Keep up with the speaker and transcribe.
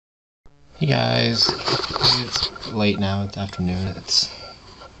Hey guys, it's late now, it's afternoon, it's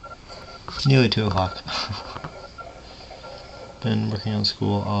nearly 2 o'clock. Been working on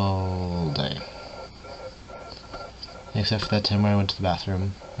school all day. Except for that time where I went to the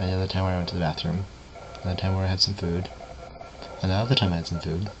bathroom, and the other time where I went to the bathroom, and the time where I had some food, and the other time I had some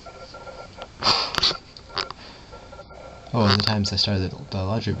food. Oh, and the times I started the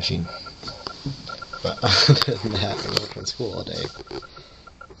laundry machine. But other than that, I worked on school all day.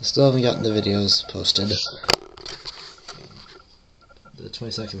 I still haven't gotten the videos posted. The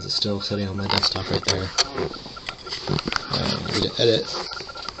 20 seconds is still sitting on my desktop right there. I need to edit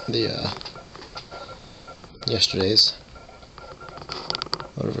the yesterday's,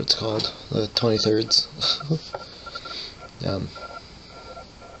 whatever it's called, the 23rds.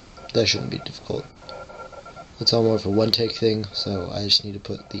 That shouldn't be difficult. It's all more of a one-take thing, so I just need to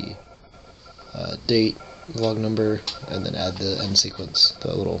put the date, vlog number, and then add the end sequence,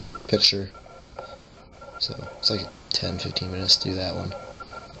 the little picture. So it's like 10-15 minutes to do that one.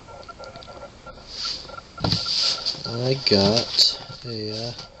 I got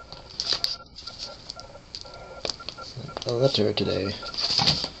a letter today.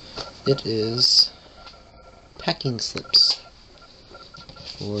 It is packing slips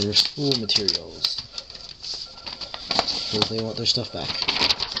for school materials. So they want their stuff back.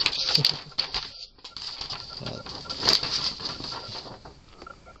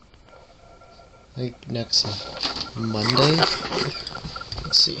 Like next Monday.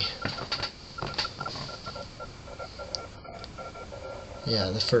 Let's see. Yeah,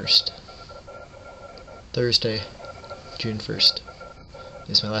 the 1st. Thursday, June 1st.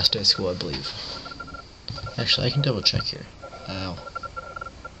 Is my last day of school, I believe. Actually, I can double check here. Ow.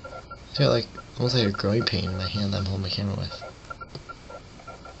 I got like almost like a growing pain in my hand that I'm holding my camera with.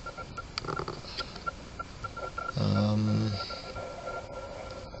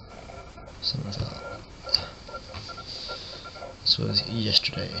 Something like that. This was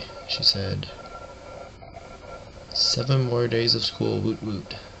yesterday. She said 7 more days of school, woot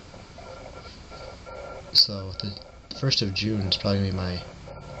woot. So the 1st of June is probably gonna be my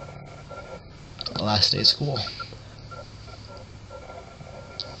last day of school.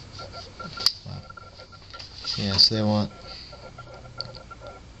 Wow. Yeah, so they want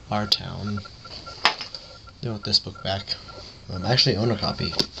Our Town. They want this book back. I actually own a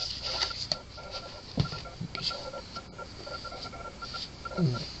copy.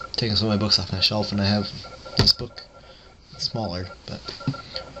 Taking some of my books off my shelf, and I have this book. It's smaller, but.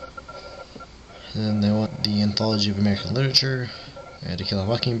 And then they want the Anthology of American Literature, and To Kill a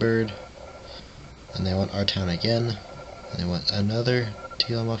Mockingbird, and they want Our Town again, and they want another To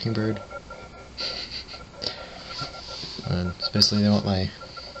Kill a Mockingbird. And so basically they want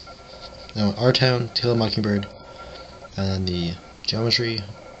Our Town, To Kill a Mockingbird, and then the geometry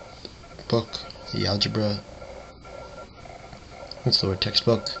book, the algebra, what's the word,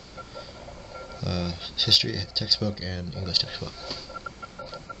 textbook, history textbook, and English textbook.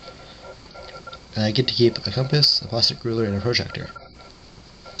 And I get to keep a compass, a plastic ruler, and a protractor.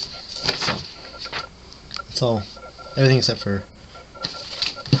 So, that's all. Everything except for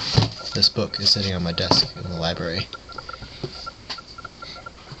this book is sitting on my desk in the library.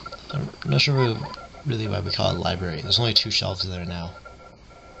 I'm not sure really why we call it a library. There's only 2 shelves there now.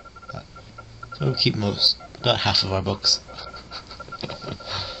 So we keep about half of our books.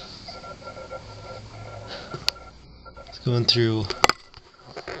 Going through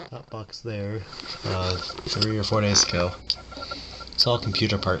that box there 3 or 4 days ago. It's all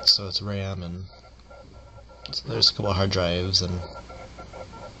computer parts, so it's RAM, and so there's a couple of hard drives and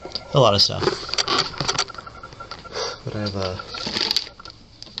a lot of stuff. But I have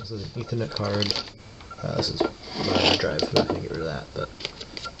this is an Ethernet card. This is my hard drive. I'm not going to get rid of that, but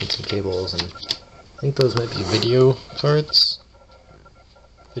need some cables, and I think those might be video cards.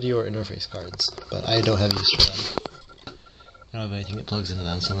 Video or interface cards, but I don't have use for them. I don't have anything that plugs into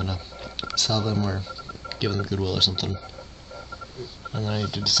them, so I'm gonna sell them or give them Goodwill or something. And then I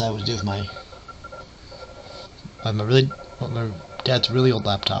need to decide what to do with my dad's really old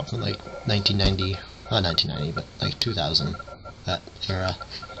laptop from like 1990, not 1990, but like 2000, that era.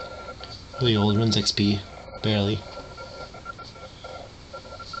 Really old, runs XP, barely.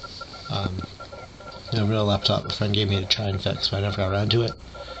 A real laptop a friend gave me to try and fix, but I never got around to it.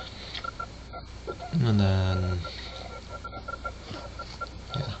 And then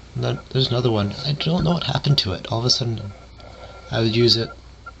there's another one. I don't know what happened to it. All of a sudden, I would use it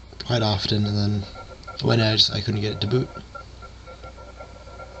quite often, and then one day I couldn't get it to boot.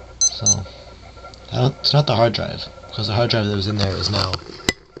 So, it's not the hard drive, because the hard drive that was in there is now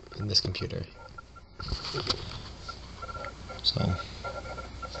in this computer. So,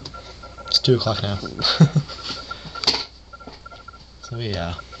 2 o'clock now. So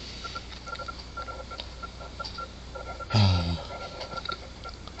yeah.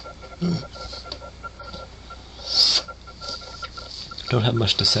 Don't have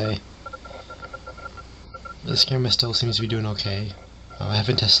much to say. This camera still seems to be doing okay. I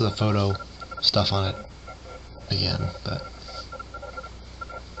haven't tested the photo stuff on it again, but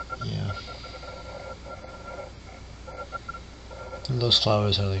yeah. And those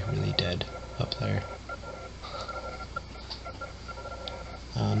flowers are like really dead up there.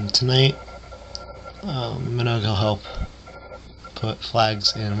 Tonight, I'm gonna go help put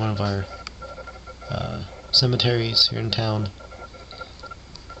flags in one of our cemeteries here in town,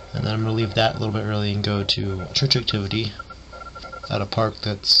 and then I'm gonna leave that a little bit early and go to a church activity at a park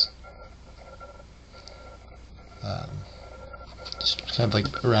that's just kind of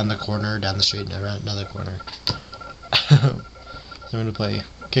like around the corner, down the street, and around another corner. So I'm gonna play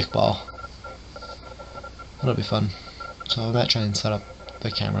kickball. That'll be fun. So I might try and set up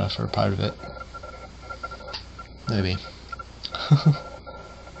the camera for part of it. Maybe.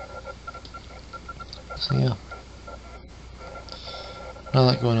 So yeah. Not a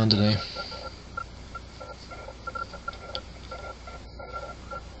lot going on today.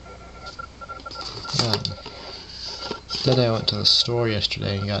 Then I went to the store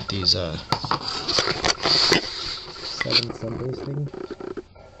yesterday and got these 7 Sundays thing.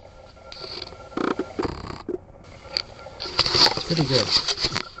 It's pretty good.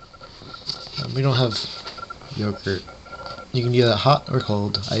 We don't have yogurt. You can do that hot or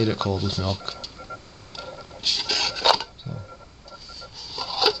cold. I eat it cold with milk. So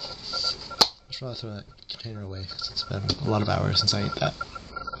I should probably throw that container away because it's been a lot of hours since I ate that.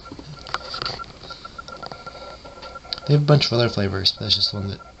 They have a bunch of other flavors, but that's just the one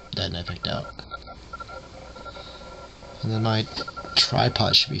that Dad and I picked out. And then my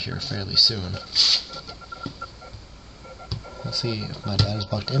tripod should be here fairly soon. Let's see if my dad has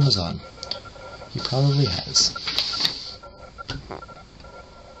blocked Amazon. He probably has.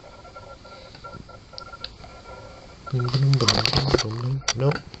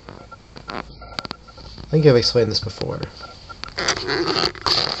 Nope. I think I've explained this before.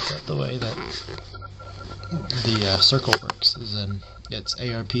 The way that the circle works is it's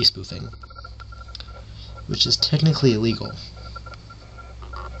ARP spoofing, which is technically illegal.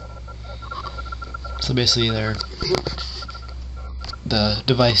 So basically the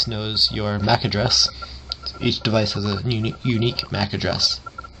device knows your MAC address. Each device has a unique MAC address.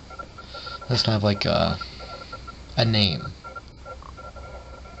 That's kind of like a name.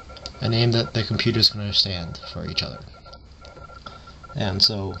 A name that the computers can understand for each other. And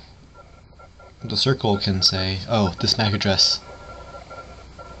so the circle can say, oh, this MAC address,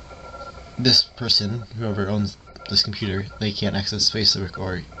 this person, whoever owns this computer, they can't access Facebook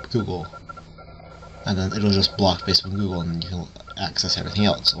or Google. And then it'll just block Facebook and Google, and you can access everything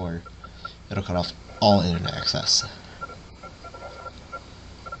else, or it'll cut off all internet access.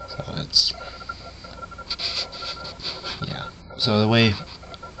 So it's, yeah. So the way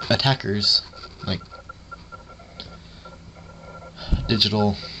attackers, like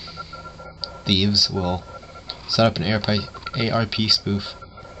digital thieves, will set up an ARP spoof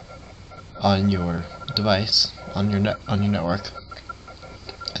on your device, on your network,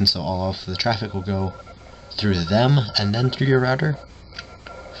 and so all of the traffic will go through them and then through your router,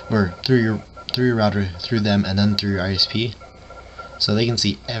 or through your router, through them, and then through your ISP, so they can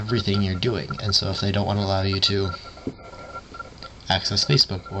see everything you're doing. And so if they don't want to allow you to access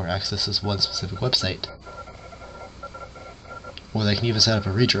Facebook or access this one specific website, or they can even set up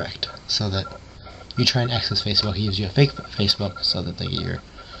a redirect so that you try and access Facebook, it gives you a fake Facebook so that they get your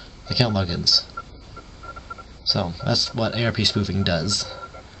account logins. So that's what ARP spoofing does.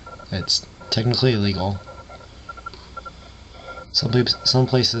 It's technically illegal. Some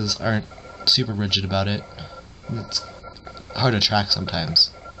places aren't super rigid about it. It's hard to track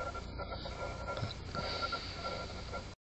sometimes.